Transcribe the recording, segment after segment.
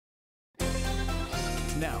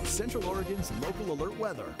Now, Central Oregon's local alert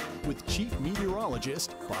weather with Chief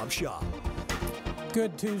Meteorologist Bob Shaw.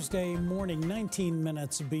 Good Tuesday morning, 19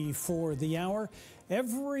 minutes before the hour.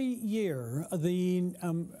 Every year, the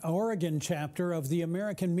Oregon chapter of the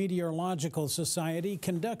American Meteorological Society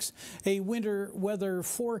conducts a winter weather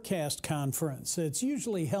forecast conference. It's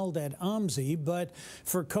usually held at OMSI, but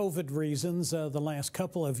for COVID reasons, the last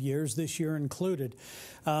couple of years, this year included,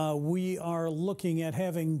 we are looking at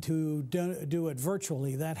having to do it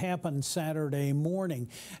virtually. That happened Saturday morning.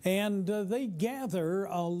 And they gather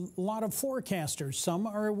a lot of forecasters. Some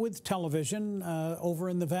are with television over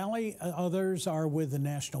in the Valley. Others are with the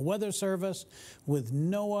National Weather Service, with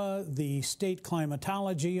NOAA, the State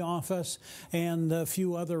Climatology Office, and a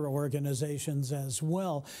few other organizations as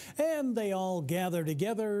well. And they all gather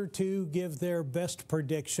together to give their best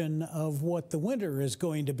prediction of what the winter is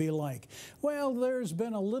going to be like. Well, there's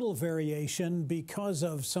been a little variation because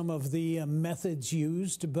of some of the methods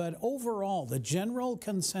used, but overall, the general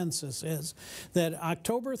consensus is that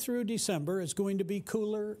October through December is going to be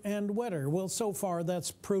cooler and wetter. Well, so far,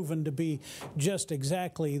 that's proven to be just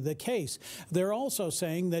exactly the case. They're also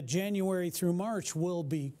saying that January through March will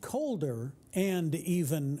be colder and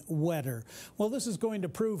even wetter. Well, this is going to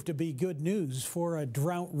prove to be good news for a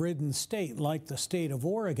drought-ridden state like the state of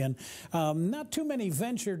Oregon. Not too many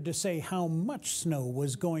ventured to say how much snow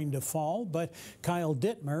was going to fall, but Kyle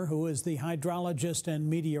Dittmer, who is the hydrologist and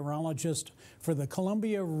meteorologist for the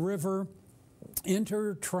Columbia River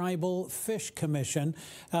Intertribal Fish Commission,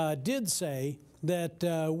 did say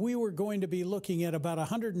that we were going to be looking at about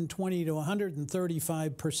 120 to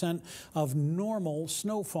 135% of normal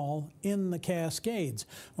snowfall in the Cascades.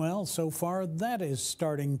 Well, so far that is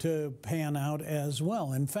starting to pan out as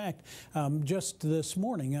well. In fact, just this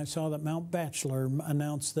morning I saw that Mount Bachelor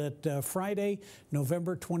announced that Friday,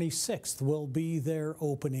 November 26th will be their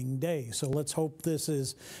opening day. So let's hope this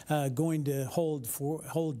is going to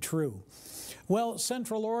hold true. Well,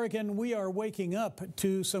 Central Oregon, we are waking up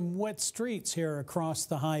to some wet streets here across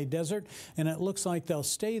the high desert, and it looks like they'll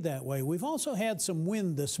stay that way. We've also had some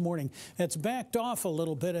wind this morning. It's backed off a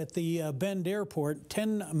little bit at the Bend Airport,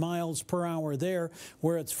 10 miles per hour there,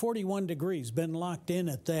 where it's 41 degrees. Been locked in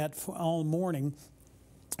at that all morning.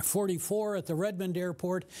 44 at the Redmond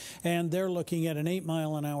Airport, and they're looking at an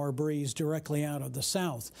 8-mile-an-hour breeze directly out of the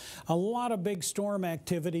south. A lot of big storm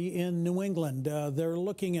activity in New England. They're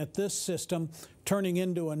looking at this system turning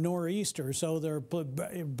into a nor'easter, so they're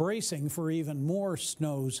bracing for even more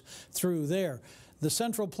snows through there. The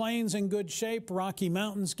Central Plains in good shape, Rocky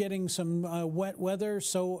Mountains getting some wet weather,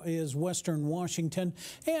 so is western Washington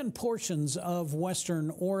and portions of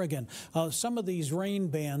western Oregon. Some of these rain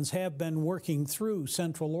bands have been working through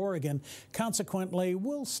Central Oregon. Consequently,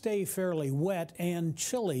 we'll stay fairly wet and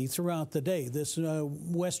chilly throughout the day. This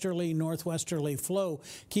westerly, northwesterly flow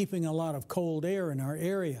keeping a lot of cold air in our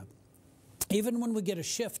area. Even when we get a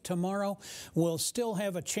shift tomorrow, we'll still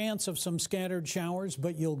have a chance of some scattered showers,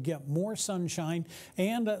 but you'll get more sunshine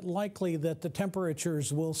and likely that the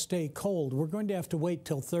temperatures will stay cold. We're going to have to wait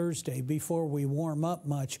till Thursday before we warm up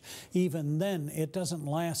much. Even then, it doesn't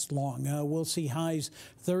last long. We'll see highs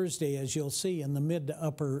Thursday, as you'll see, in the mid to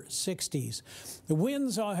upper 60s. The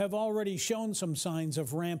winds have already shown some signs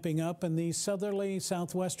of ramping up, and these southerly,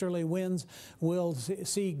 southwesterly winds will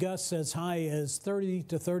see gusts as high as 30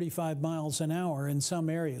 to 35 miles an hour in some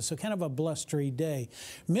areas, so kind of a blustery day.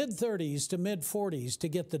 Mid-30s to mid-40s to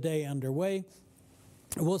get the day underway.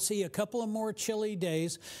 We'll see a couple of more chilly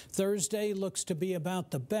days. Thursday looks to be about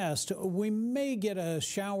the best. We may get a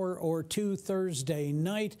shower or two Thursday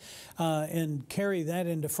night and carry that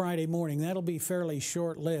into Friday morning. That'll be fairly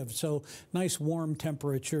short-lived, so nice warm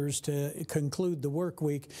temperatures to conclude the work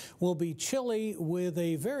week. We'll be chilly with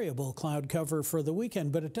a variable cloud cover for the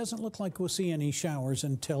weekend, but it doesn't look like we'll see any showers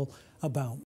until about